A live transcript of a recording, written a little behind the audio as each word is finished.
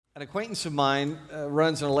An acquaintance of mine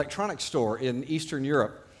runs an electronics store in Eastern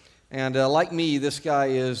Europe. And like me, this guy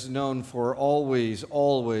is known for always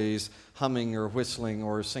humming or whistling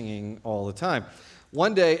or singing all the time.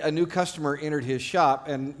 One day, a new customer entered his shop,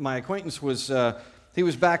 and my acquaintance was, he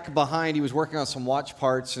was back behind. He was working on some watch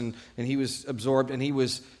parts, and he was absorbed, and he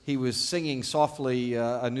was singing softly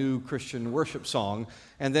a new Christian worship song.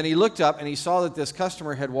 And then he looked up, and he saw that this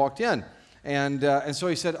customer had walked in. And so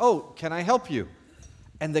he said, "Oh, can I help you?"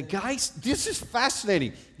 And the guy, this is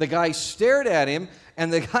fascinating. The guy stared at him,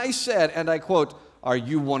 and the guy said, and I quote, "Are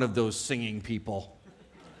you one of those singing people?"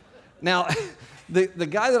 Now, the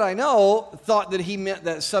guy that I know thought that he meant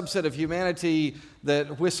that subset of humanity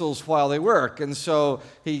that whistles while they work. And so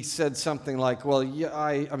he said something like, "Well, yeah,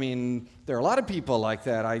 I mean, there are a lot of people like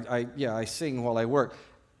that. I sing while I work."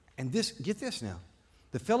 And get this now.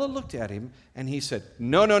 The fellow looked at him, and he said,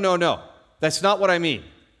 No. That's not what I mean.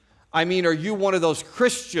 I mean, are you one of those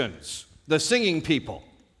Christians, the singing people?"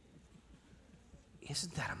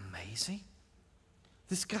 Isn't that amazing?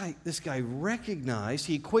 This guy recognized,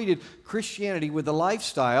 he equated Christianity with the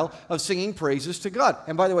lifestyle of singing praises to God.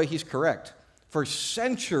 And by the way, he's correct. For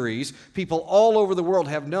centuries, people all over the world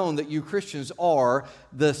have known that you Christians are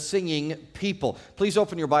the singing people. Please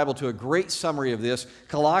open your Bible to a great summary of this.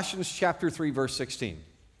 Colossians chapter 3, verse 16.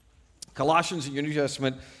 Colossians in your New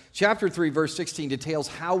Testament, chapter 3, verse 16 details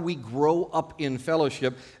how we grow up in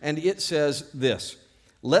fellowship, and it says this: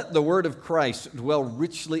 "Let the word of Christ dwell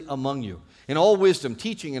richly among you, in all wisdom,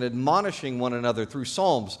 teaching and admonishing one another through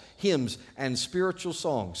psalms, hymns, and spiritual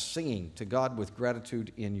songs, singing to God with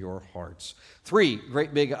gratitude in your hearts." Three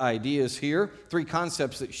great big ideas here, three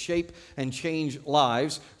concepts that shape and change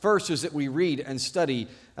lives. First is that we read and study,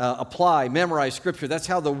 apply, memorize Scripture. That's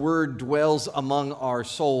how the Word dwells among our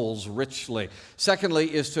souls richly.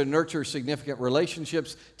 Secondly is to nurture significant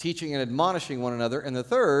relationships, teaching and admonishing one another. And the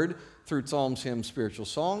third, through psalms, hymns, spiritual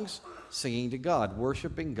songs, singing to God,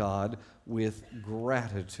 worshiping God with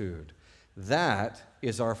gratitude. That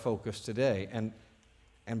is our focus today.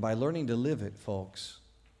 And by learning to live it, folks,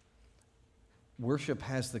 worship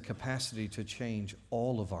has the capacity to change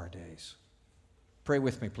all of our days. Pray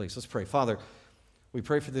with me, please. Let's pray. Father, we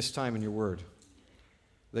pray for this time in your word,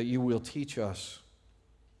 that you will teach us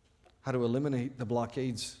how to eliminate the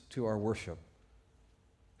blockades to our worship,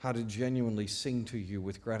 how to genuinely sing to you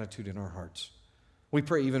with gratitude in our hearts. We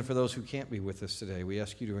pray even for those who can't be with us today. We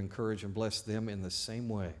ask you to encourage and bless them in the same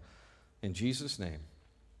way. In Jesus' name,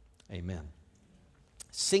 amen.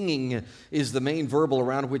 Singing is the main verbal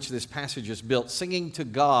around which this passage is built. Singing to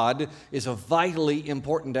God is a vitally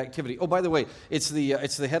important activity. Oh, by the way, it's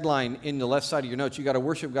the headline in the left side of your notes. You got a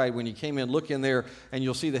worship guide when you came in. Look in there, and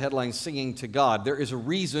you'll see the headline, "Singing to God." There is a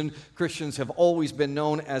reason Christians have always been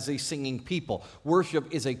known as a singing people. Worship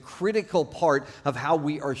is a critical part of how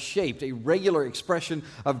we are shaped, a regular expression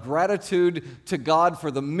of gratitude to God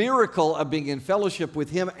for the miracle of being in fellowship with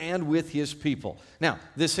Him and with His people. Now,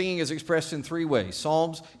 this singing is expressed in three ways: psalms,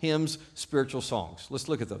 hymns, spiritual songs. Let's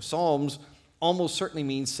look at those. Psalms almost certainly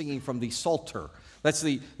means singing from the Psalter. That's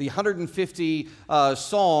the 150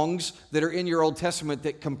 songs that are in your Old Testament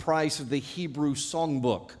that comprise of the Hebrew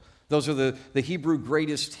songbook. Those are the Hebrew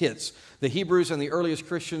greatest hits. The Hebrews and the earliest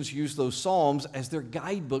Christians used those psalms as their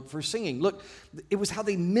guidebook for singing. Look, it was how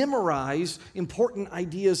they memorized important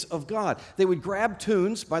ideas of God. They would grab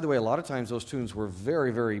tunes. By the way, a lot of times those tunes were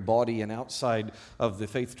very, very bawdy and outside of the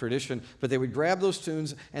faith tradition. But they would grab those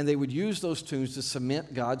tunes, and they would use those tunes to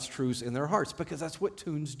cement God's truths in their hearts, because that's what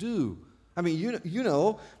tunes do. I mean, you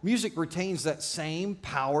know, music retains that same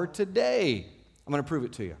power today. I'm going to prove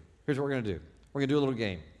it to you. Here's what we're going to do. We're going to do a little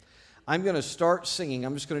game. I'm going to start singing.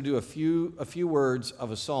 I'm just going to do a few words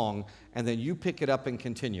of a song, and then you pick it up and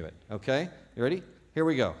continue it, okay? You ready? Here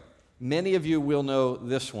we go. Many of you will know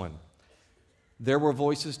this one. "There were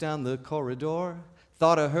voices down the corridor,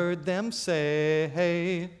 thought I heard them say,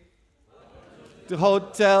 hey, to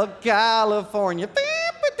Hotel California."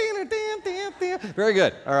 Very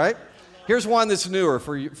good, all right? Here's one that's newer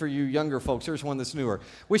for you younger folks. Here's one that's newer.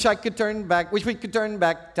 Wish we could turn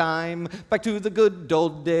back time, back to the good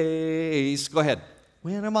old days. Go ahead.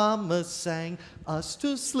 "When our mama sang us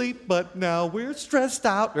to sleep, but now we're stressed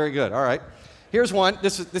out." Very good. All right. Here's one.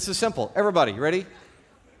 This is simple. Everybody, ready?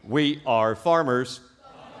 "We are farmers."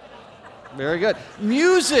 Very good.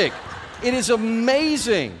 Music. It is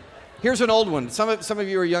amazing. Here's an old one. Some of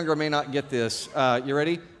you are younger, may not get this. You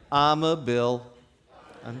ready? "I'm a bill.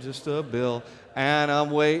 I'm just a bill, and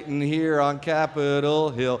I'm waiting here on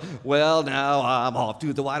Capitol Hill. Well, now I'm off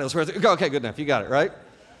to the White House." Okay, good enough. You got it, right?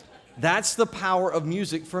 That's the power of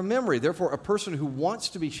music for memory. Therefore, a person who wants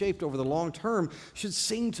to be shaped over the long term should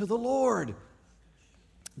sing to the Lord.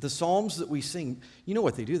 The psalms that we sing, you know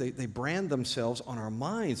what they do? They brand themselves on our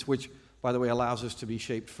minds, which, by the way, allows us to be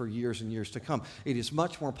shaped for years and years to come. It is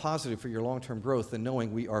much more positive for your long-term growth than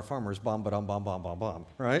knowing we are farmers, bom, ba-dum, bom, bom, bom, bom,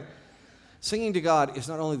 right? Singing to God is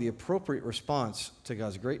not only the appropriate response to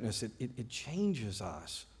God's greatness, it changes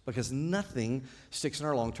us because nothing sticks in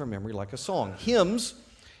our long-term memory like a song. Hymns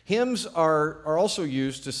are also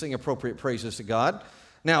used to sing appropriate praises to God.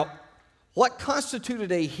 Now, what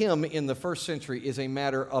constituted a hymn in the first century is a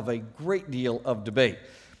matter of a great deal of debate.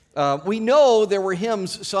 We know there were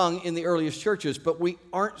hymns sung in the earliest churches, but we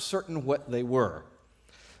aren't certain what they were.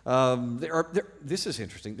 This is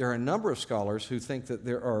interesting. There are a number of scholars who think that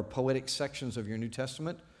there are poetic sections of your New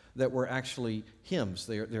Testament that were actually hymns.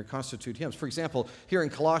 They constitute hymns. For example, here in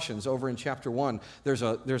Colossians, over in chapter 1, there's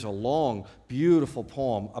a long, beautiful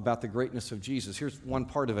poem about the greatness of Jesus. Here's one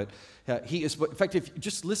part of it. In fact, if you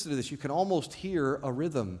just listen to this, you can almost hear a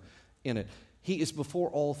rhythm in it. He is before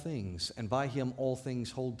all things, and by him all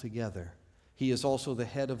things hold together. He is also the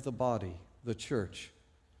head of the body, the church.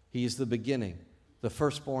 He is the beginning, the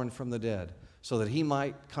firstborn from the dead, so that he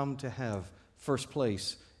might come to have first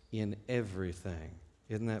place in everything.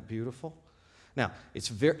 Isn't that beautiful? Now,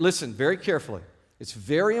 listen very carefully. It's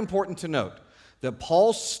very important to note that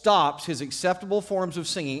Paul stops his acceptable forms of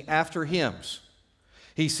singing after hymns.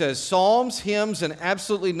 He says psalms, hymns, and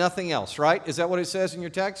absolutely nothing else, right? Is that what it says in your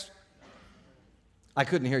text? I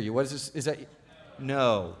couldn't hear you. What is this? Is that?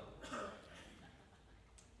 No.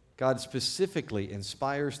 God specifically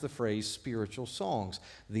inspires the phrase spiritual songs.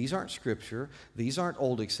 These aren't scripture. These aren't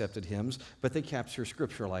old accepted hymns, but they capture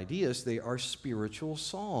scriptural ideas. They are spiritual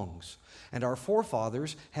songs. And our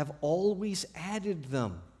forefathers have always added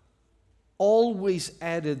them. Always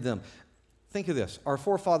added them. Think of this. Our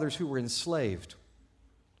forefathers who were enslaved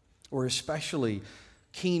were especially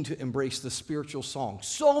keen to embrace the spiritual song.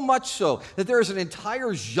 So much so that there is an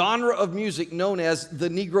entire genre of music known as the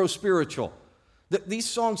Negro spiritual. These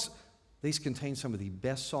songs, these contain some of the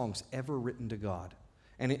best songs ever written to God.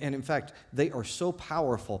 And in fact, they are so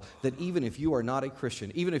powerful that even if you are not a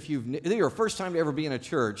Christian, even if they're your first time to ever be in a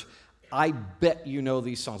church, I bet you know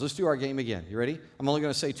these songs. Let's do our game again. You ready? I'm only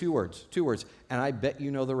going to say two words, and I bet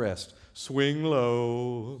you know the rest. Swing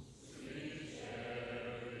low.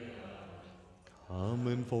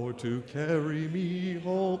 Coming for to carry me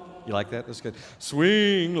home. You like that? That's good.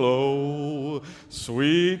 Swing low,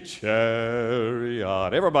 sweet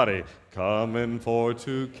chariot. Everybody, coming for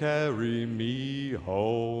to carry me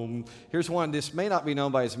home. Here's one. This may not be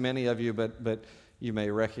known by as many of you, but you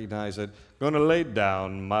may recognize it. Gonna lay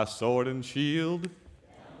down my sword and shield.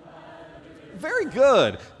 Very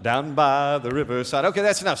good. Down by the riverside. Okay,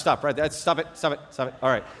 that's enough. Stop right there. Stop it. All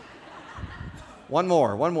right. One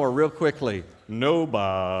more real quickly.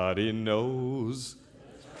 Nobody knows.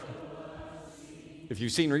 If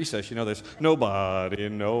you've seen Recess, you know this. Nobody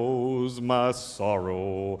knows my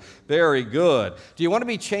sorrow. Very good. Do you want to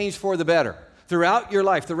be changed for the better? Throughout your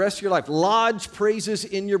life, the rest of your life, lodge praises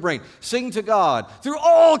in your brain. Sing to God through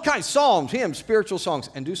all kinds, psalms, hymns, spiritual songs,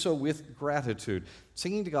 and do so with gratitude.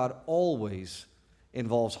 Singing to God always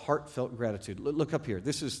involves heartfelt gratitude. Look up here.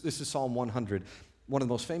 This is Psalm 100, one of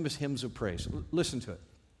the most famous hymns of praise. Listen to it.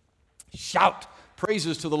 Shout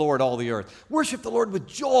praises to the Lord, all the earth. Worship the Lord with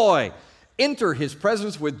joy. Enter his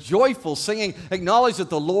presence with joyful singing. Acknowledge that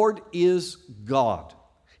the Lord is God.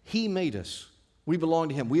 He made us. We belong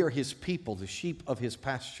to him. We are his people, the sheep of his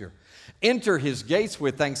pasture. Enter his gates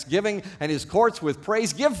with thanksgiving and his courts with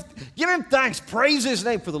praise. Give him thanks. Praise his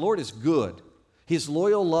name, for the Lord is good. His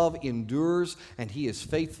loyal love endures, and he is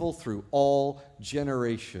faithful through all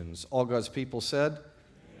generations. All God's people said,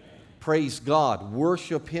 praise God.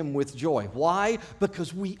 Worship him with joy. Why?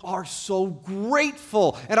 Because we are so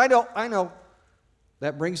grateful. And I know.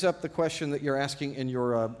 That brings up the question that you're asking in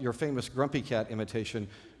your famous Grumpy Cat imitation,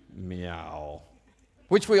 meow.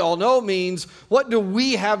 Which we all know means, what do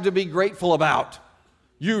we have to be grateful about?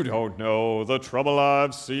 You don't know the trouble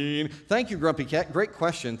I've seen. Thank you, Grumpy Cat. Great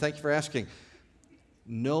question. Thank you for asking.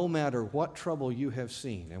 No matter what trouble you have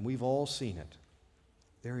seen, and we've all seen it,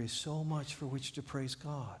 there is so much for which to praise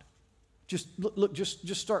God. Just look,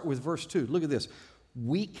 just start with verse 2. Look at this.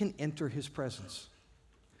 We can enter his presence.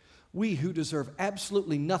 We who deserve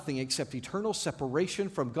absolutely nothing except eternal separation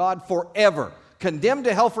from God forever, condemned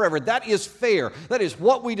to hell forever. That is fair. That is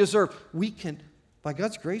what we deserve. We can, by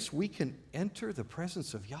God's grace, we can enter the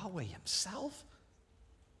presence of Yahweh himself.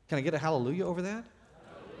 Can I get a hallelujah over that?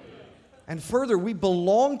 And further, we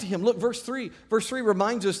belong to him. Look, verse 3. Verse 3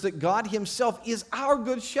 reminds us that God himself is our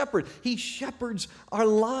good shepherd. He shepherds our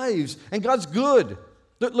lives, and God's good.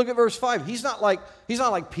 Look at verse 5. He's not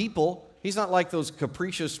like people. He's not like those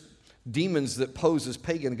capricious demons that pose as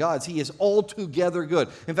pagan gods. He is altogether good.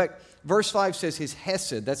 In fact, verse 5 says his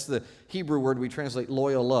hesed, that's the Hebrew word we translate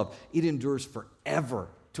loyal love, it endures forever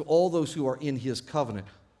to all those who are in his covenant.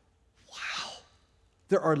 Wow.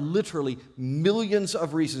 There are literally millions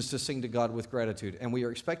of reasons to sing to God with gratitude, and we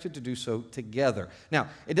are expected to do so together. Now,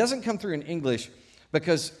 it doesn't come through in English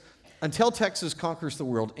because until Texas conquers the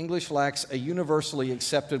world, English lacks a universally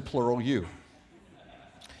accepted plural you.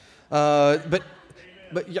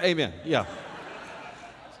 But yeah, amen, yeah.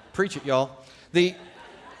 Preach it, y'all. The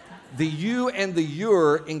you and the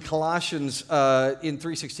your in Colossians in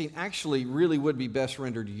 3:16 actually really would be best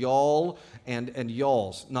rendered y'all and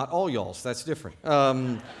y'alls. Not all y'alls, that's different.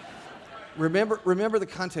 Remember the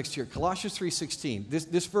context here. Colossians 3:16.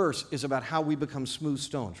 This verse is about how we become smooth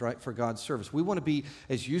stones, right, for God's service. We want to be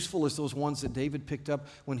as useful as those ones that David picked up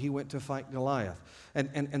when he went to fight Goliath.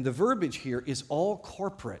 And the verbiage here is all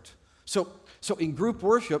corporate. So in group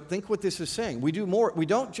worship, think what this is saying. We do more. We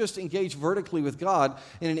don't just engage vertically with God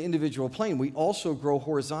in an individual plane. We also grow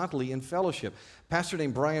horizontally in fellowship. Pastor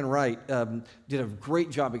named Brian Wright did a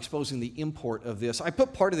great job exposing the import of this. I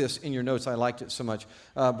put part of this in your notes. I liked it so much.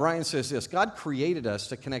 Brian says this: God created us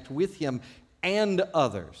to connect with him and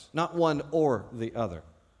others, not one or the other.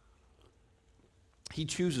 He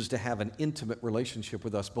chooses to have an intimate relationship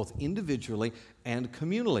with us, both individually and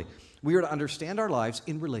communally. We are to understand our lives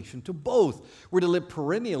in relation to both. We're to live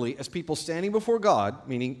perennially as people standing before God,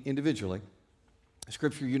 meaning individually.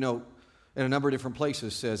 Scripture, you know, in a number of different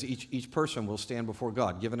places says each person will stand before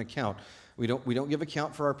God, give an account. We don't give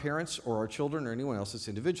account for our parents or our children or anyone else. It's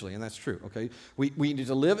individually, and that's true, okay? We need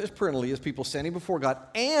to live as perennially as people standing before God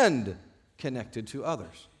and connected to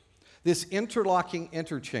others. This interlocking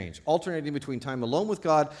interchange, alternating between time alone with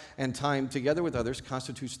God and time together with others,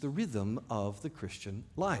 constitutes the rhythm of the Christian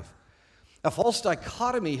life. A false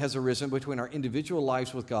dichotomy has arisen between our individual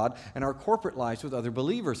lives with God and our corporate lives with other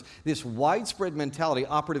believers. This widespread mentality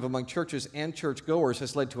operative among churches and churchgoers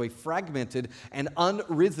has led to a fragmented and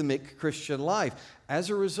unrhythmic Christian life. As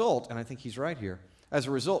a result, and I think he's right here, as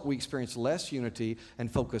a result, we experience less unity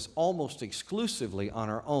and focus almost exclusively on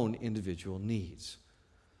our own individual needs.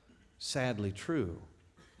 Sadly true,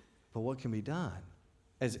 but what can be done?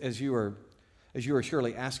 As you are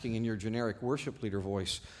surely asking in your generic worship leader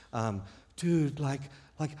voice, dude, like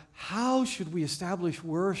how should we establish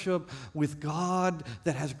worship with God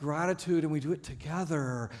that has gratitude and we do it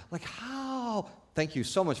together? Like how? Thank you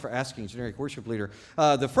so much for asking, generic worship leader.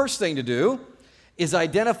 The first thing to do is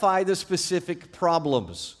identify the specific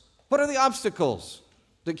problems. What are the obstacles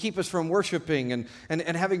that keep us from worshiping and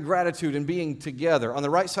having gratitude and being together? On the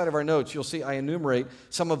right side of our notes, you'll see I enumerate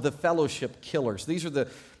some of the fellowship killers. These are the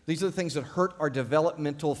things that hurt our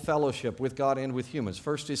developmental fellowship with God and with humans.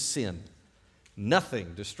 First is sin.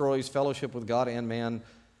 Nothing destroys fellowship with God and man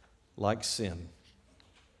like sin.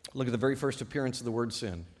 Look at the very first appearance of the word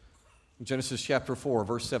sin. In Genesis chapter 4,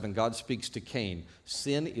 verse 7, God speaks to Cain.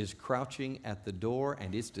 Sin is crouching at the door,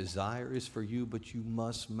 and its desire is for you, but you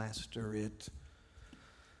must master it.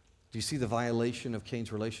 Do you see the violation of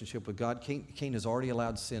Cain's relationship with God? Cain has already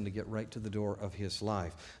allowed sin to get right to the door of his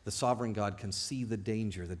life. The sovereign God can see the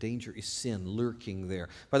danger. The danger is sin lurking there.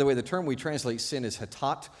 By the way, the term we translate sin is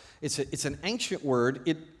hatat. It's an ancient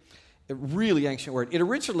word, a really ancient word. It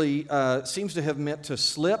originally seems to have meant to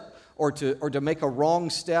slip or to make a wrong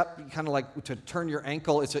step, kind of like to turn your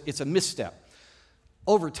ankle. It's a misstep.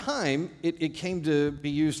 Over time, it came to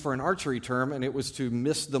be used for an archery term, and it was to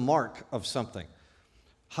miss the mark of something.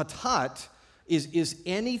 Hatat is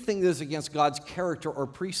anything that is against God's character or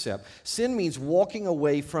precept. Sin means walking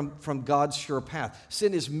away from God's sure path.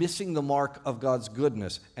 Sin is missing the mark of God's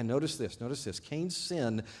goodness. And notice this. Cain's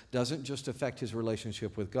sin doesn't just affect his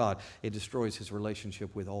relationship with God. It destroys his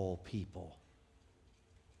relationship with all people.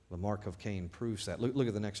 The mark of Cain proves that. Look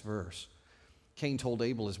at the next verse. Cain told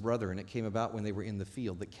Abel, his brother, and it came about when they were in the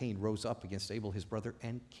field that Cain rose up against Abel, his brother,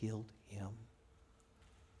 and killed him.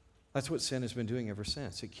 That's what sin has been doing ever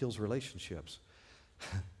since. It kills relationships.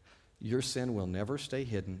 Your sin will never stay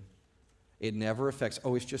hidden. It never affects,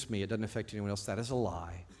 it's just me. It doesn't affect anyone else. That is a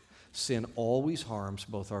lie. Sin always harms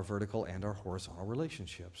both our vertical and our horizontal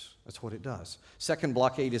relationships. That's what it does. Second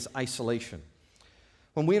blockade is isolation.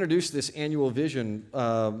 When we introduced this annual vision,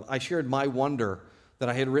 I shared my wonder that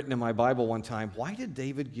I had written in my Bible one time. Why did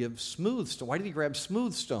David why did he grab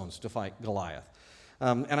smooth stones to fight Goliath?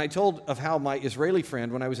 And I told of how my Israeli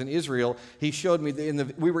friend, when I was in Israel, he showed me,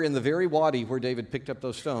 we were in the very wadi where David picked up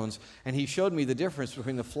those stones, and he showed me the difference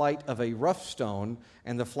between the flight of a rough stone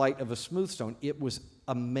and the flight of a smooth stone. It was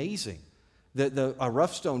amazing. A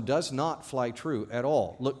rough stone does not fly true at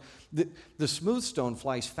all. Look, the smooth stone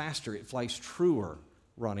flies faster. It flies truer.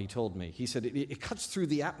 Ronnie told me. He said it cuts through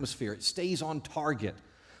the atmosphere. It stays on target.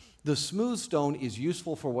 The smooth stone is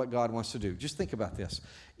useful for what God wants to do. Just think about this.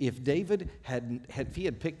 If David if he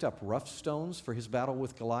had picked up rough stones for his battle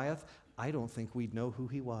with Goliath, I don't think we'd know who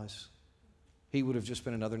he was. He would have just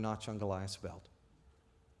been another notch on Goliath's belt.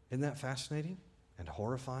 Isn't that fascinating and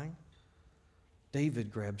horrifying?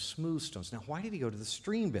 David grabbed smooth stones. Now, why did he go to the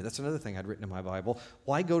stream bed? That's another thing I'd written in my Bible.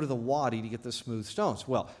 Why go to the wadi to get the smooth stones?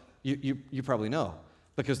 Well, you probably know,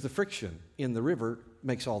 because the friction in the river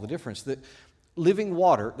makes all the difference. Living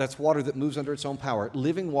water, that's water that moves under its own power.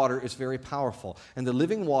 Living water is very powerful. And the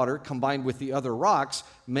living water, combined with the other rocks,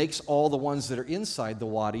 makes all the ones that are inside the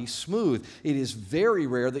wadi smooth. It is very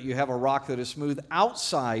rare that you have a rock that is smooth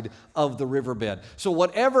outside of the riverbed. So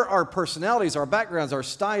whatever our personalities, our backgrounds, our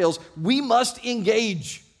styles, we must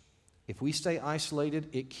engage. If we stay isolated,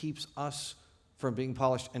 it keeps us from being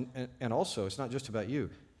polished. And also, it's not just about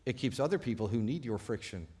you. It keeps other people who need your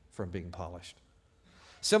friction from being polished.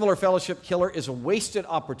 Similar fellowship killer is a wasted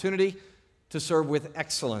opportunity to serve with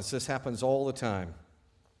excellence. This happens all the time.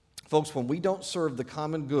 Folks, when we don't serve the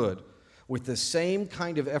common good with the same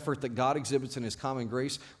kind of effort that God exhibits in His common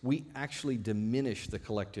grace, we actually diminish the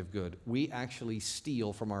collective good. We actually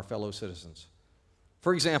steal from our fellow citizens.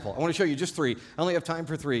 For example, I want to show you just 3. I only have time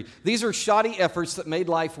for 3. These are shoddy efforts that made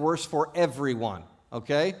life worse for everyone,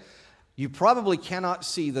 okay? You probably cannot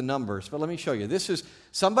see the numbers, but let me show you.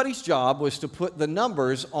 Somebody's job was to put the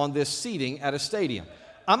numbers on this seating at a stadium.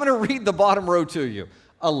 I'm going to read the bottom row to you.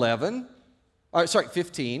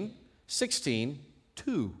 15, 16,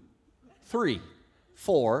 2, 3,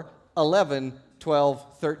 4, 11,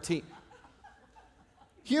 12, 13.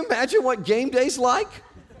 Can you imagine what game day's like?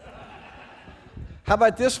 How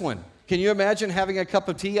about this one? Can you imagine having a cup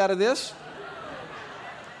of tea out of this?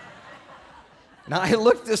 Now, I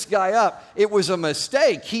looked this guy up. It was a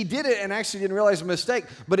mistake. He did it and actually didn't realize it was a mistake,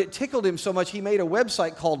 but it tickled him so much he made a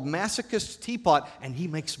website called Masochist Teapot, and he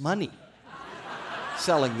makes money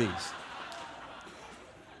selling these.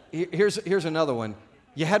 Here's another one.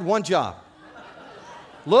 You had one job.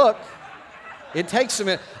 Look, it takes a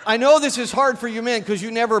minute. I know this is hard for you men because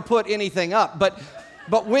you never put anything up, but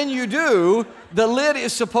when you do, the lid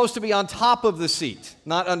is supposed to be on top of the seat,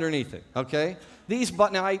 not underneath it, okay?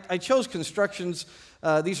 Now, I chose constructions.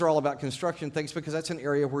 These are all about construction things because that's an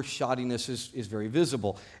area where shoddiness is very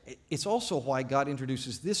visible. It's also why God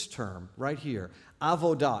introduces this term right here,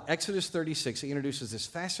 avodah. Exodus 36, He introduces this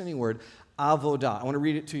fascinating word, avodah. I want to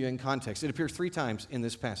read it to you in context. It appears 3 times in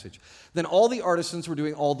this passage. Then all the artisans were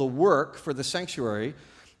doing all the work for the sanctuary,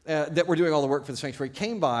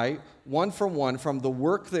 came by one from the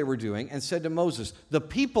work they were doing and said to Moses, the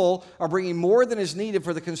people are bringing more than is needed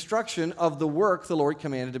for the construction of the work the Lord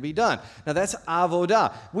commanded to be done. Now that's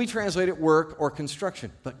avodah. We translate it work or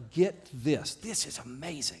construction. But get this. This is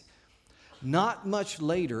amazing. Not much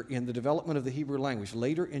later in the development of the Hebrew language,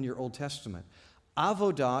 later in your Old Testament,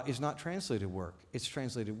 avodah is not translated work. It's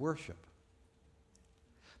translated worship.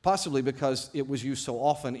 Possibly because it was used so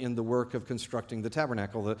often in the work of constructing the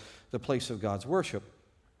tabernacle, the place of God's worship.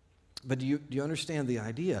 But do you understand the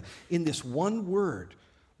idea? In this one word,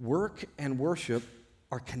 work and worship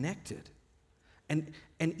are connected. And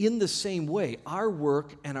in the same way, our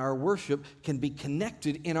work and our worship can be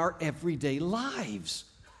connected in our everyday lives.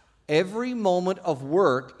 Every moment of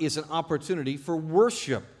work is an opportunity for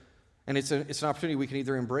worship. And it's an opportunity we can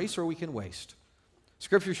either embrace or we can waste.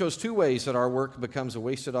 Scripture shows 2 ways that our work becomes a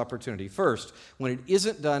wasted opportunity. First, when it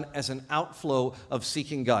isn't done as an outflow of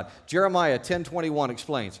seeking God. Jeremiah 10:21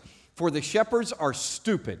 explains, for the shepherds are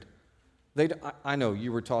stupid. I know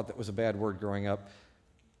you were taught that was a bad word growing up.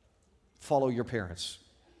 Follow your parents.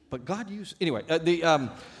 But God used, anyway,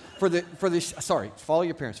 follow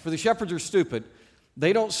your parents. For the shepherds are stupid.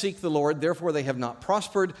 They don't seek the Lord, therefore they have not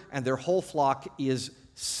prospered, and their whole flock is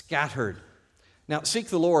scattered. Now, seek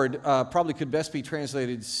the Lord probably could best be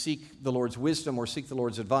translated seek the Lord's wisdom or seek the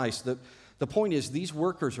Lord's advice. The point is these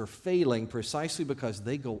workers are failing precisely because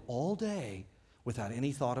they go all day without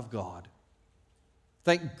any thought of God.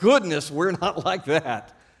 Thank goodness we're not like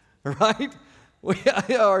that, right? Or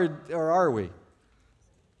are we?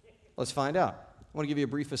 Let's find out. I want to give you a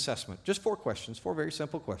brief assessment. Just 4 questions, 4 very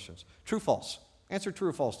simple questions. True, false. Answer true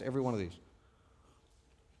or false to every one of these.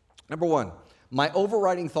 Number 1. My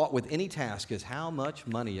overriding thought with any task is how much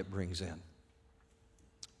money it brings in.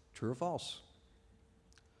 True or false?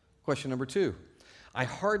 Question number 2. I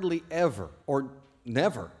hardly ever or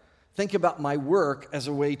never think about my work as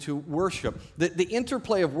a way to worship. The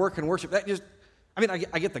interplay of work and worship,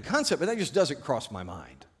 I get the concept, but that just doesn't cross my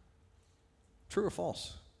mind. True or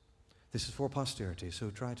false? This is for posterity, so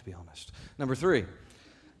try to be honest. Number 3.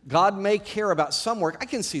 God may care about some work. I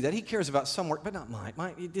can see that. He cares about some work, but not mine.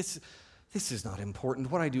 This is not important.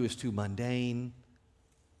 What I do is too mundane.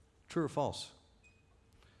 True or false?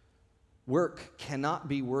 Work cannot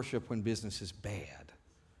be worship when business is bad.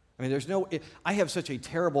 I mean, I have such a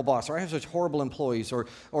terrible boss, or I have such horrible employees, or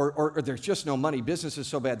there's just no money. Business is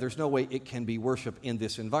so bad, there's no way it can be worship in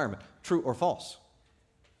this environment. True or false?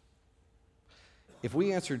 If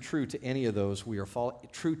we answered true to any of those, we are falling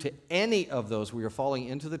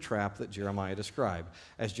into the trap that Jeremiah described.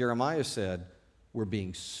 As Jeremiah said, we're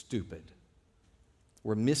being stupid.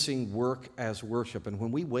 We're missing work as worship. And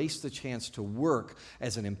when we waste the chance to work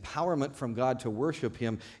as an empowerment from God to worship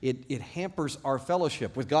Him, it hampers our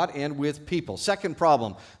fellowship with God and with people. Second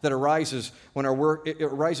problem that arises when our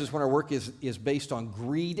work is based on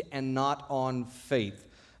greed and not on faith.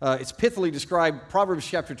 It's pithily described, Proverbs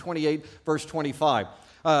chapter 28, verse 25.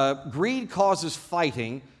 Greed causes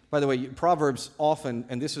fighting. By the way, Proverbs often,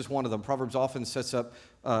 and this is one of them, Proverbs often sets up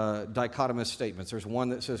dichotomous statements. There's one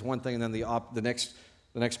that says one thing, and then the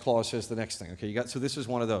next clause says the next thing. Okay, so this is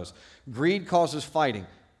one of those. Greed causes fighting.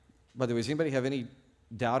 By the way, does anybody have any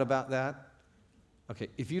doubt about that? Okay,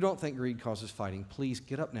 if you don't think greed causes fighting, please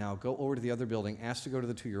get up now, go over to the other building, ask to go to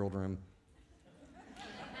the 2-year-old room.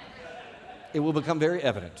 It will become very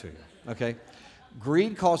evident to you, okay?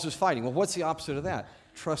 Greed causes fighting. Well, what's the opposite of that?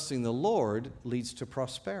 Trusting the Lord leads to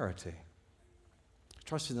prosperity.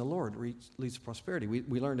 Trusting the Lord leads to prosperity.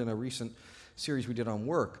 We learned in a recent series we did on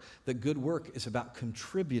work that good work is about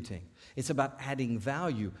contributing. It's about adding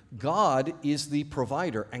value. God is the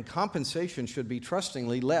provider, and compensation should be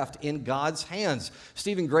trustingly left in God's hands.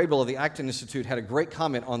 Stephen Grable of the Acton Institute had a great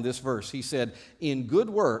comment on this verse. He said, in good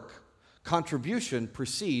work, contribution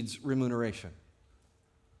precedes remuneration.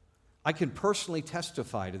 I can personally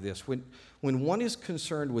testify to this. When one is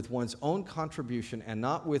concerned with one's own contribution and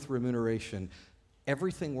not with remuneration,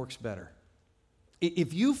 everything works better.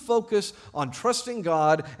 If you focus on trusting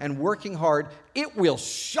God and working hard, it will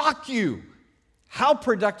shock you how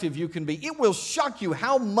productive you can be. It will shock you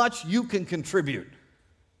how much you can contribute.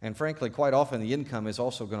 And frankly, quite often the income is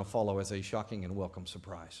also going to follow as a shocking and welcome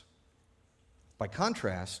surprise. By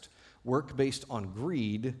contrast, work based on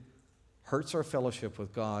greed hurts our fellowship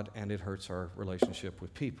with God, and it hurts our relationship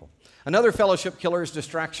with people. Another fellowship killer is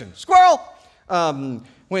distraction. Squirrel!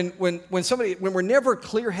 When we're never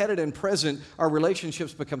clear-headed and present, our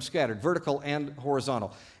relationships become scattered, vertical and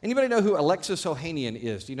horizontal. Anybody know who Alexis Ohanian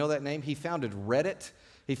is? Do you know that name? He founded Reddit.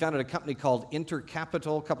 He founded a company called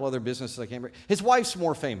Intercapital, a couple other businesses I can't remember. His wife's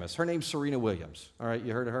more famous. Her name's Serena Williams. All right,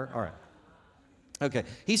 you heard of her? All right. Okay,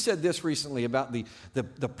 he said this recently about the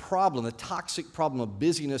problem, the toxic problem of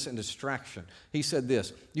busyness and distraction. He said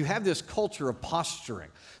this: you have this culture of posturing,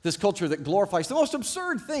 this culture that glorifies the most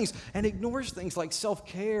absurd things and ignores things like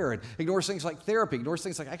self-care, and ignores things like therapy, ignores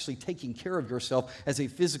things like actually taking care of yourself as a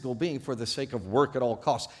physical being for the sake of work at all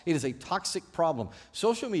costs. It is a toxic problem.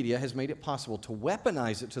 Social media has made it possible to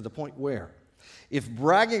weaponize it to the point where if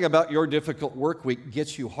bragging about your difficult work week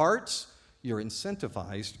gets you hearts, you're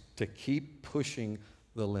incentivized to keep pushing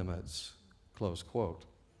the limits, close quote.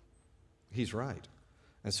 He's right.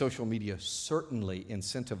 And social media certainly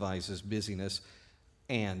incentivizes busyness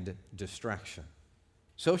and distraction.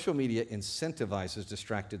 Social media incentivizes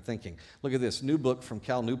distracted thinking. Look at this new book from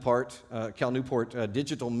Cal Newport,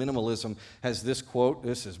 Digital Minimalism, has this quote.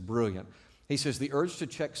 This is brilliant. He says, the urge to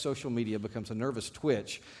check social media becomes a nervous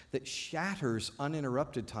twitch that shatters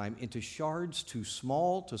uninterrupted time into shards too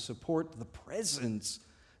small to support the presence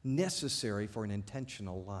necessary for an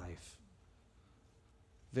intentional life.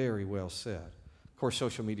 Very well said. Of course,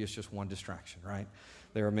 social media is just one distraction, right?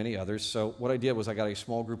 There are many others. So what I did was I got a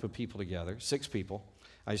small group of people together, 6 people.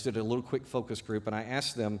 I just did a little quick focus group, and I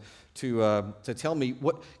asked them to tell me,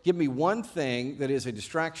 give me one thing that is a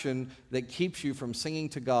distraction that keeps you from singing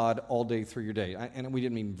to God all day through your day. And we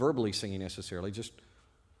didn't mean verbally singing necessarily, just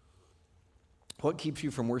what keeps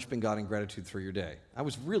you from worshiping God in gratitude through your day. I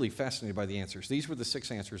was really fascinated by the answers. These were the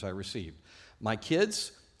 6 answers I received. My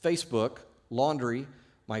kids, Facebook, laundry,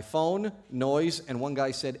 my phone, noise, and one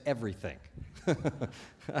guy said everything.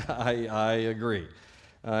 I agree.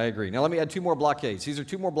 I agree. Now let me add 2 more blockades. These are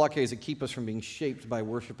 2 more blockades that keep us from being shaped by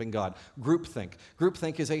worshiping God. Groupthink.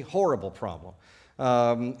 Groupthink is a horrible problem.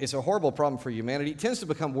 It's a horrible problem for humanity. It tends to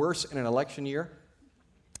become worse in an election year.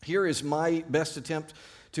 Here is my best attempt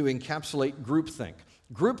to encapsulate groupthink.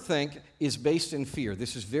 Groupthink is based in fear.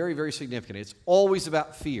 This is very, very significant. It's always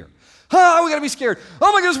about fear. Oh, we got to be scared.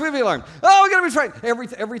 Oh my goodness, we got to be alarmed. Oh, we got to be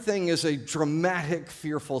frightened. Everything is a dramatic,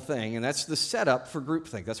 fearful thing, and that's the setup for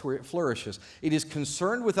groupthink. That's where it flourishes. It is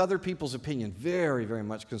concerned with other people's opinion, very, very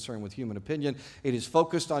much concerned with human opinion. It is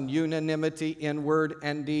focused on unanimity in word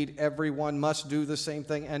and deed. Everyone must do the same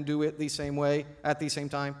thing and do it the same way at the same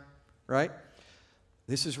time, right?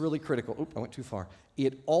 This is really critical. Oop, I went too far.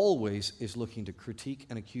 It always is looking to critique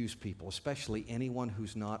and accuse people, especially anyone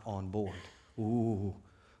who's not on board. Ooh,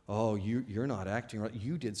 oh, you're not acting right.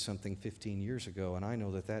 You did something 15 years ago, and I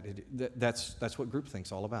know that's what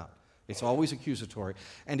groupthink's all about. It's always accusatory,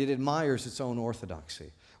 and it admires its own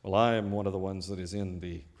orthodoxy. Well, I am one of the ones that is in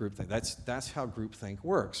the groupthink. That's how groupthink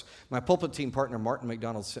works. My pulpit team partner, Martin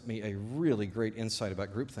McDonald, sent me a really great insight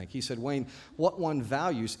about groupthink. He said, Wayne, what one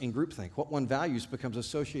values in groupthink, what one values becomes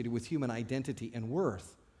associated with human identity and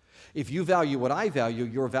worth. If you value what I value,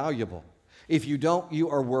 you're valuable. If you don't, you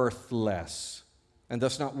are worthless, and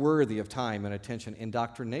thus not worthy of time and attention.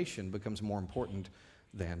 Indoctrination becomes more important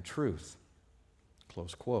than truth.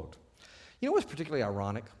 Close quote. You know what's particularly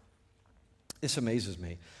ironic? This amazes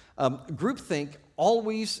me. Groupthink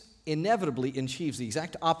always inevitably achieves the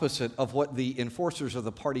exact opposite of what the enforcers of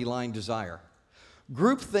the party line desire.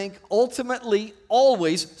 Groupthink ultimately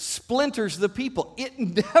always splinters the people.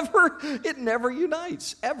 It never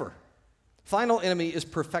unites, ever. Final enemy is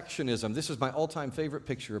perfectionism. This is my all-time favorite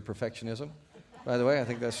picture of perfectionism. By the way, I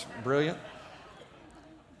think that's brilliant.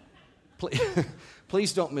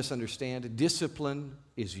 Please don't misunderstand. Discipline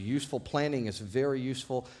is useful. Planning is very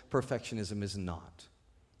useful. Perfectionism is not.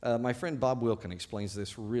 My friend Bob Wilkin explains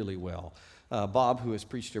this really well. Bob, who has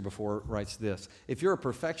preached here before, writes this. If you're a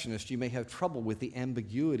perfectionist, you may have trouble with the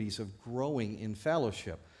ambiguities of growing in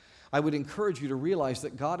fellowship. I would encourage you to realize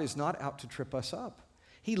that God is not out to trip us up.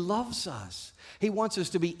 He loves us. He wants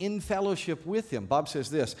us to be in fellowship with Him. Bob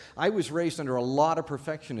says this, I was raised under a lot of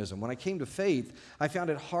perfectionism. When I came to faith, I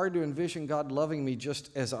found it hard to envision God loving me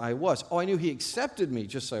just as I was. Oh, I knew He accepted me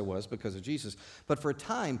just as I was because of Jesus. But for a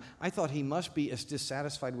time, I thought He must be as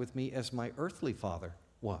dissatisfied with me as my earthly father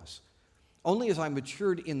was. Only as I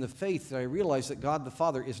matured in the faith did I realize that God the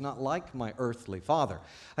Father is not like my earthly father.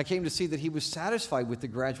 I came to see that He was satisfied with the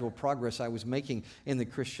gradual progress I was making in the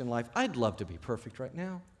Christian life. I'd love to be perfect right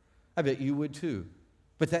now. I bet you would too.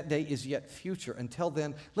 But that day is yet future. Until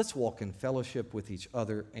then, let's walk in fellowship with each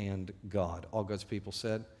other and God. All God's people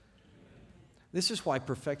said. This is why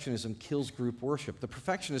perfectionism kills group worship. The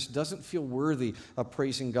perfectionist doesn't feel worthy of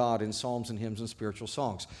praising God in psalms and hymns and spiritual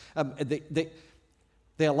songs.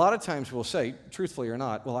 They a lot of times will say, truthfully or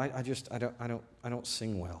not, well, I don't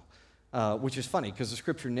sing well, which is funny because the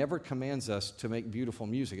Scripture never commands us to make beautiful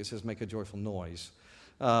music. It says make a joyful noise.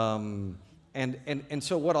 And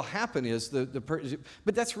so what'll happen is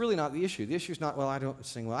but that's really not the issue. The issue is not, well, I don't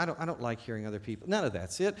sing well. I don't like hearing other people. None of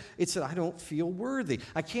that's it. It's that I don't feel worthy.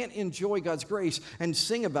 I can't enjoy God's grace and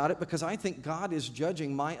sing about it because I think God is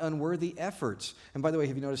judging my unworthy efforts. And by the way,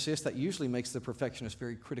 have you noticed this? That usually makes the perfectionist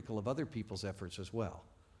very critical of other people's efforts as well.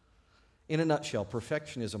 In a nutshell,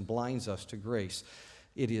 perfectionism blinds us to grace.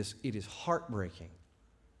 It is heartbreaking.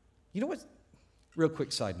 You know what? Real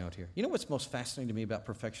quick side note here. You know what's most fascinating to me about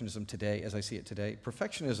perfectionism today, as I see it today?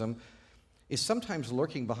 Perfectionism is sometimes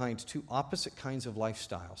lurking behind two opposite kinds of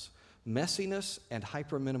lifestyles, messiness and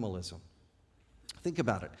hyper-minimalism. Think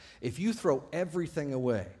about it. If you throw everything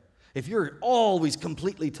away, if you're always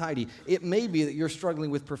completely tidy, it may be that you're struggling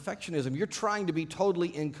with perfectionism. You're trying to be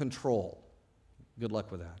totally in control. Good luck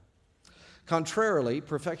with that. Contrarily,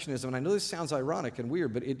 perfectionism, and I know this sounds ironic and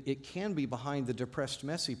weird, but it can be behind the depressed,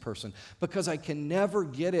 messy person because I can never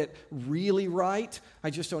get it really right. I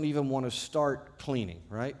just don't even want to start cleaning,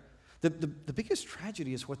 right? The biggest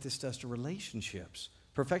tragedy is what this does to relationships.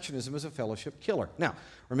 Perfectionism is a fellowship killer. Now,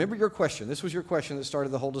 remember your question. This was your question that started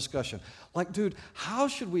the whole discussion. Like, dude, how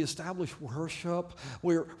should we establish worship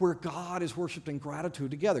where God is worshiped in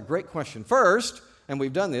gratitude together? Great question. First, and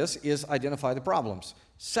we've done this, is identify the problems.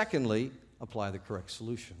 Secondly, apply the correct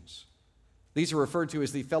solutions. These are referred to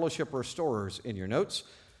as the fellowship restorers in your notes.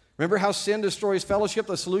 Remember how sin destroys fellowship?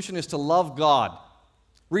 The solution is to love God.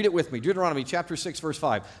 Read it with me. Deuteronomy chapter 6, verse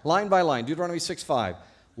 5. Line by line, Deuteronomy 6, 5.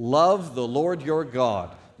 Love the Lord your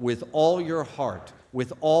God with all your heart,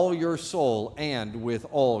 with all your soul, and with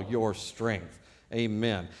all your strength.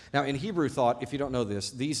 Amen. Now, in Hebrew thought, if you don't know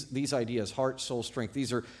this, these ideas, heart, soul, strength,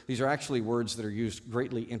 these are actually words that are used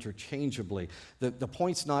greatly interchangeably. The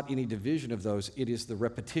point's not any division of those, it is the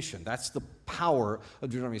repetition. That's the power of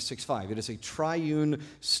Deuteronomy 6:5. It is a triune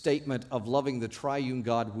statement of loving the triune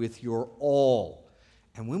God with your all.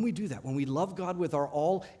 And when we do that, when we love God with our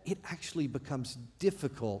all, it actually becomes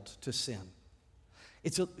difficult to sin.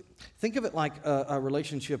 Think of it like a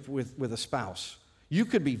relationship with a spouse. You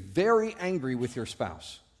could be very angry with your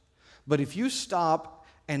spouse, but if you stop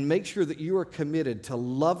and make sure that you are committed to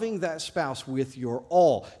loving that spouse with your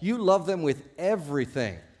all, you love them with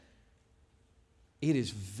everything, it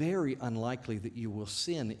is very unlikely that you will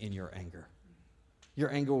sin in your anger.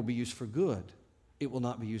 Your anger will be used for good. It will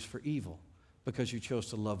not be used for evil because you chose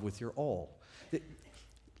to love with your all.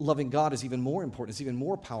 Loving God is even more important. It's even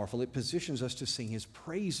more powerful. It positions us to sing His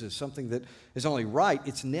praises, something that is not only right,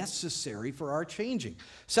 it's necessary for our changing.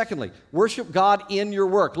 Secondly, worship God in your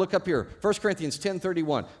work. Look up here, 1 Corinthians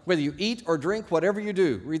 10:31. Whether you eat or drink, whatever you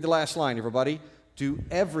do, read the last line, everybody, do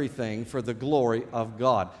everything for the glory of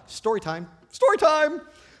God. Story time. Story time!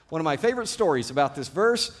 One of my favorite stories about this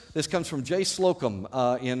verse, this comes from Jay Slocum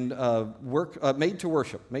in Made to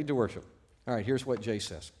Worship. Made to Worship. All right, here's what Jay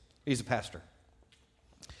says. He's a pastor.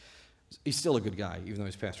 He's still a good guy, even though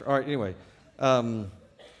he's a pastor. All right, anyway.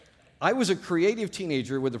 I was a creative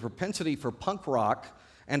teenager with a propensity for punk rock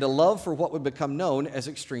and a love for what would become known as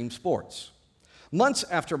extreme sports. Months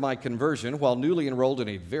after my conversion, while newly enrolled in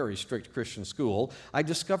a very strict Christian school, I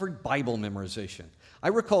discovered Bible memorization. I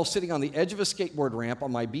recall sitting on the edge of a skateboard ramp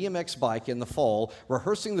on my BMX bike in the fall,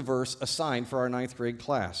 rehearsing the verse assigned for our 9th grade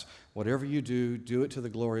class. Whatever you do, do it to the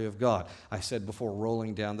glory of God, I said before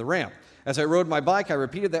rolling down the ramp. As I rode my bike, I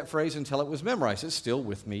repeated that phrase until it was memorized. It's still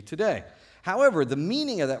with me today. However, the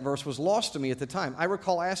meaning of that verse was lost to me at the time. I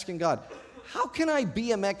recall asking God, how can I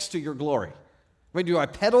BMX to your glory? I mean, do I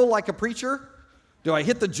pedal like a preacher? Do I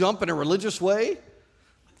hit the jump in a religious way?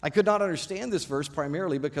 I could not understand this verse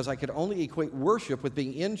primarily because I could only equate worship with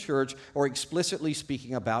being in church or explicitly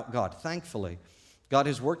speaking about God. Thankfully, God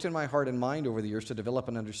has worked in my heart and mind over the years to develop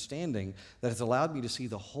an understanding that has allowed me to see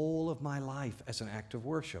the whole of my life as an act of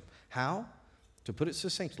worship. How? To put it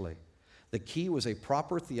succinctly, the key was a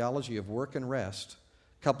proper theology of work and rest,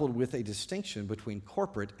 coupled with a distinction between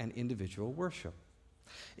corporate and individual worship.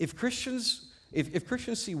 If Christians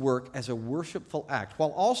see work as a worshipful act,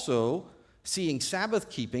 while also seeing Sabbath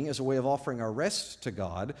keeping as a way of offering our rest to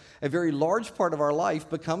God, a very large part of our life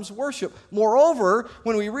becomes worship. Moreover,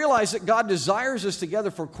 when we realize that God desires us together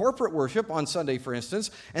for corporate worship on Sunday, for instance,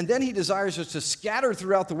 and then He desires us to scatter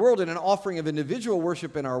throughout the world in an offering of individual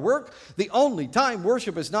worship in our work, the only time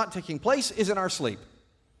worship is not taking place is in our sleep.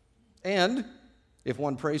 And if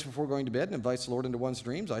one prays before going to bed and invites the Lord into one's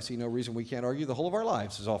dreams, I see no reason we can't argue the whole of our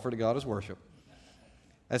lives is offered to God as worship.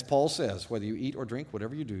 As Paul says, whether you eat or drink,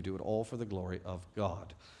 whatever you do, do it all for the glory of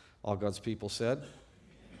God. All God's people said,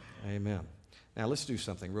 Amen. Now let's do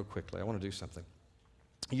something real quickly. I want to do something.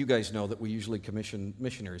 You guys know that we usually commission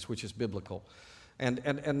missionaries, which is biblical.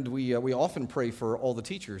 And we often pray for all the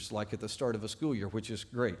teachers, like at the start of a school year, which is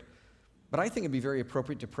great. But I think it'd be very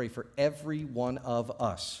appropriate to pray for every one of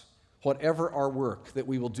us. Whatever our work, that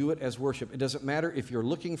we will do it as worship. It doesn't matter if you're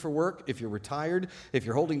looking for work, if you're retired, if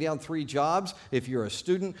you're holding down 3 jobs, if you're a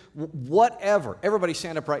student, whatever. Everybody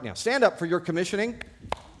stand up right now. Stand up for your commissioning,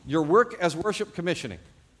 your work as worship commissioning.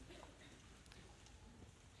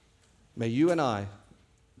 May you and I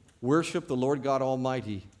worship the Lord God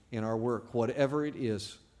Almighty in our work, whatever it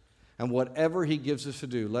is. And whatever He gives us to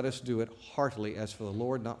do, let us do it heartily as for the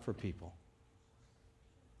Lord, not for people.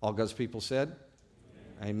 All God's people said,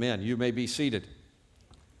 Amen. You may be seated.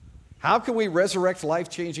 How can we resurrect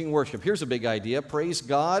life-changing worship? Here's a big idea. Praise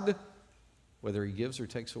God, whether He gives or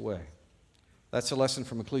takes away. That's a lesson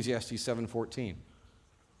from Ecclesiastes 7:14.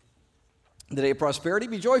 In the day of prosperity,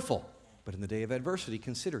 be joyful. But in the day of adversity,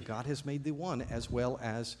 consider God has made the one as well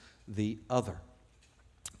as the other.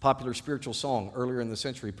 Popular spiritual song earlier in the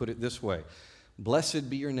century put it this way. Blessed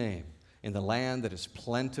be your name in the land that is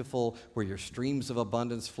plentiful, where your streams of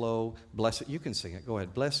abundance flow. Blessed, you can sing it. Go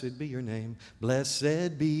ahead. Blessed be your name.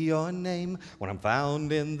 Blessed be your name when I'm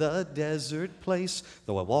found in the desert place.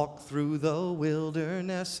 Though I walk through the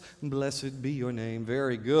wilderness, blessed be your name.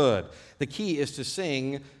 Very good. The key is to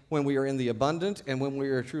sing when we are in the abundant and when we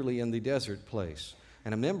are truly in the desert place.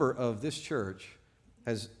 And a member of this church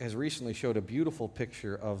has recently showed a beautiful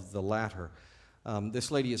picture of the latter. This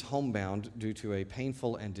lady is homebound due to a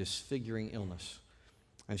painful and disfiguring illness.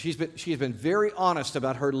 And she has been very honest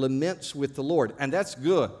about her laments with the Lord, and that's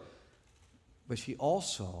good. But she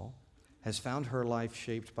also has found her life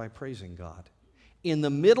shaped by praising God. In the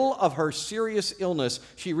middle of her serious illness,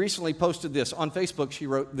 she recently posted this. On Facebook, she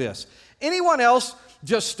wrote this. Anyone else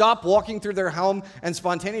just stop walking through their home and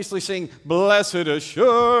spontaneously sing, Blessed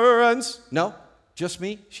Assurance? No, just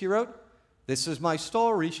me, she wrote. This is my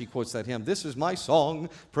story, she quotes that hymn. This is my song,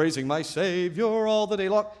 praising my Savior all the day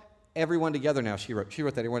long. everyone together now, she wrote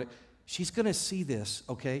that. Everyone, she's going to see this,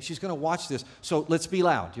 okay? She's going to watch this. So let's be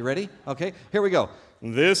loud. You ready? Okay, here we go.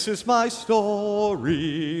 This is my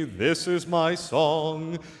story, this is my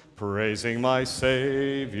song, praising my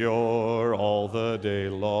Savior all the day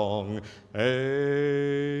long.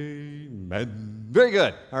 Amen. Very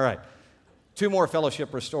good. All right. 2 more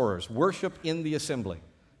fellowship restorers. Worship in the assembly.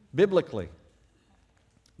 Biblically,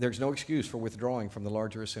 there's no excuse for withdrawing from the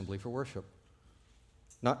larger assembly for worship.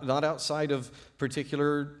 Not outside of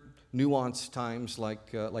particular nuanced times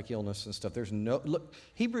like illness and stuff. There's no look.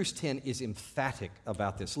 Hebrews 10 is emphatic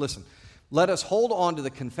about this. Listen, let us hold on to the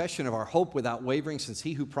confession of our hope without wavering, since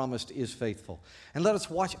he who promised is faithful. And let us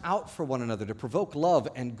watch out for one another to provoke love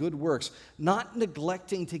and good works, not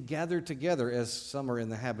neglecting to gather together as some are in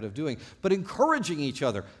the habit of doing, but encouraging each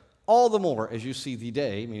other, all the more as you see the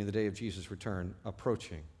day, meaning the day of Jesus' return,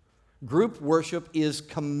 approaching. Group worship is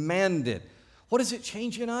commanded. What does it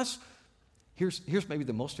change in us? Here's maybe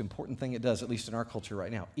the most important thing it does, at least in our culture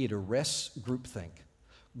right now. It arrests groupthink.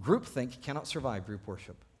 Groupthink cannot survive group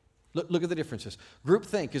worship. Look at the differences.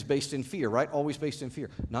 Groupthink is based in fear, right? Always based in fear.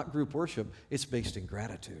 Not group worship, it's based in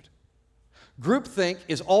gratitude. Groupthink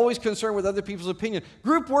is always concerned with other people's opinion.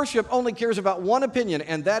 Group worship only cares about one opinion,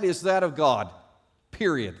 and that is that of God.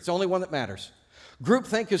 Period. It's the only one that matters.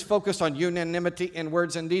 Groupthink is focused on unanimity in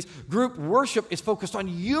words and deeds. Group worship is focused on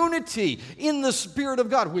unity in the Spirit of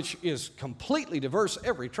God, which is completely diverse,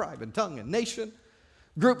 every tribe and tongue and nation.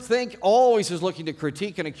 Groupthink always is looking to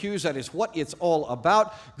critique and accuse. That is what it's all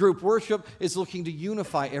about. Group worship is looking to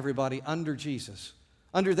unify everybody under Jesus.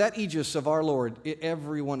 Under that aegis of our Lord,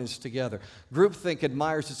 everyone is together. Groupthink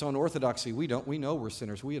admires its own orthodoxy. We don't. We know we're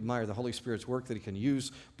sinners. We admire the Holy Spirit's work that he can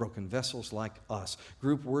use broken vessels like us.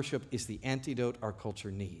 Group worship is the antidote our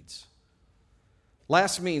culture needs.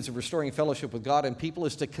 Last means of restoring fellowship with God and people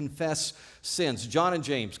is to confess sins. John and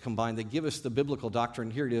James combined. They give us the biblical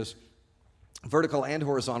doctrine. Here it is. Vertical and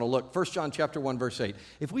horizontal. Look, 1 John chapter 1, verse 8.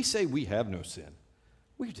 If we say we have no sin,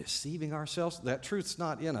 we're deceiving ourselves. That truth's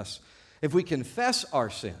not in us. If we confess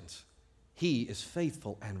our sins, he is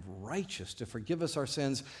faithful and righteous to forgive us our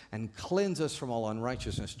sins and cleanse us from all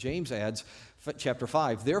unrighteousness. James adds, chapter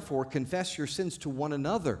 5, therefore confess your sins to one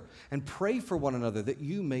another and pray for one another that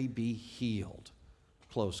you may be healed.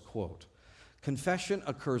 Close quote. Confession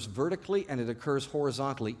occurs vertically and it occurs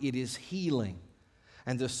horizontally. It is healing.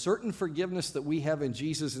 And the certain forgiveness that we have in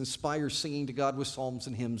Jesus inspires singing to God with psalms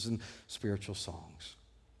and hymns and spiritual songs.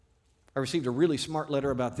 I received a really smart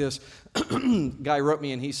letter about this. Guy wrote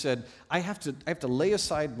me and he said, I have to lay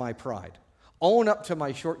aside my pride, own up to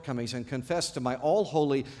my shortcomings, and confess to my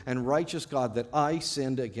all-holy and righteous God that I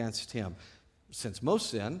sinned against him. Since most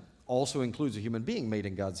sin also includes a human being made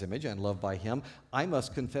in God's image and loved by him, I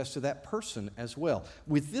must confess to that person as well.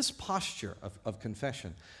 With this posture of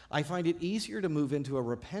confession, I find it easier to move into a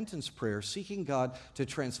repentance prayer, seeking God to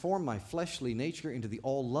transform my fleshly nature into the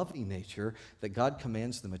all-loving nature that God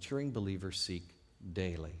commands the maturing believer seek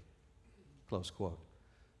daily. Close quote.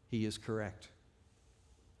 He is correct.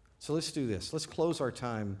 So let's do this. Let's close our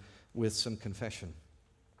time with some confession.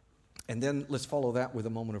 And then let's follow that with a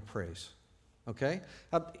moment of praise. Okay?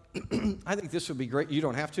 I think this would be great. You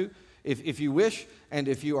don't have to. If you wish and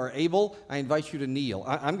if you are able, I invite you to kneel.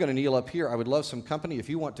 I'm going to kneel up here. I would love some company. If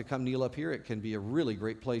you want to come kneel up here, it can be a really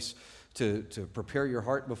great place to prepare your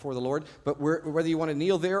heart before the Lord. But whether you want to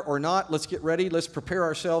kneel there or not, let's get ready. Let's prepare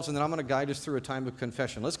ourselves, and then I'm going to guide us through a time of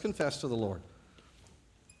confession. Let's confess to the Lord.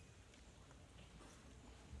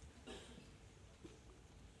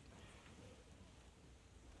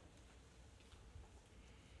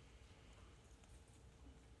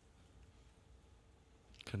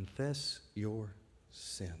 Confess your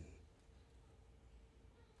sin.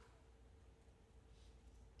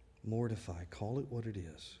 Mortify, call it what it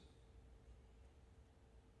is.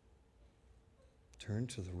 Turn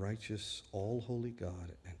to the righteous, all-holy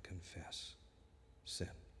God and confess sin.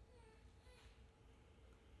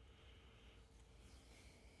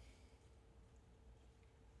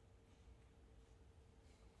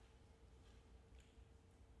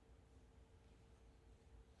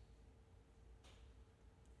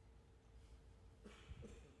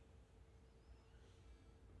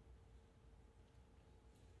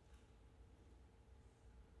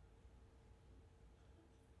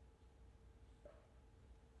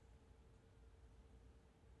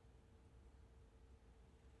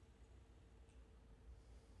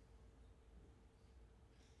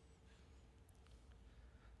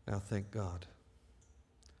 Now, thank God.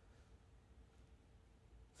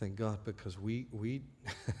 Thank God, because we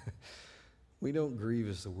we don't grieve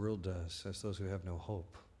as the world does, as those who have no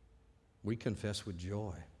hope. We confess with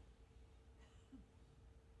joy.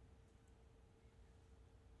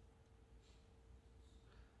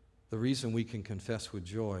 The reason we can confess with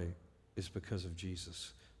joy is because of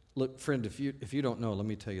Jesus. Look, friend, if you don't know, let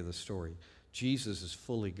me tell you the story. Jesus is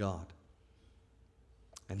fully God.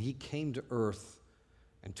 And he came to earth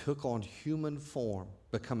and took on human form,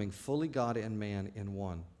 becoming fully God and man in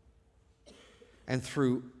one. And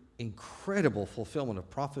through incredible fulfillment of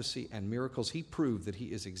prophecy and miracles, he proved that he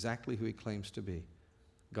is exactly who he claims to be,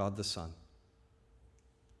 God the Son.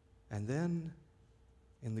 And then,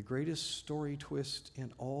 in the greatest story twist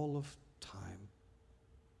in all of time,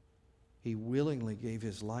 he willingly gave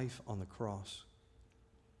his life on the cross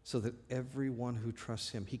so that everyone who trusts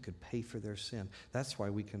him, he could pay for their sin. That's why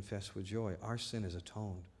we confess with joy. Our sin is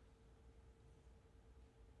atoned.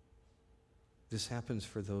 This happens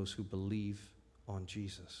for those who believe on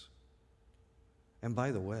Jesus. And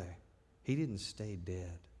by the way, he didn't stay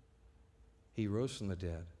dead. He rose from the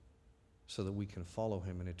dead so that we can follow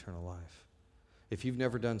him in eternal life. If you've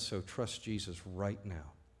never done so, trust Jesus right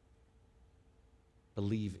now.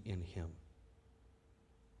 Believe in him.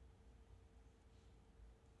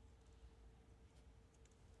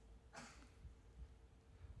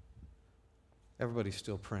 Everybody's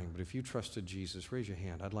still praying, but if you trusted Jesus, raise your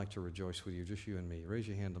hand. I'd like to rejoice with you, just you and me. Raise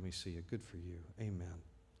your hand, let me see you. Good for you. Amen.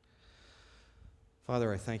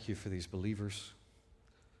 Father, I thank you for these believers,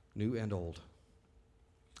 new and old.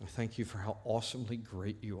 I thank you for how awesomely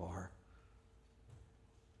great you are.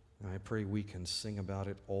 And I pray we can sing about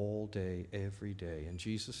it all day, every day. In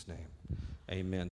Jesus' name, amen.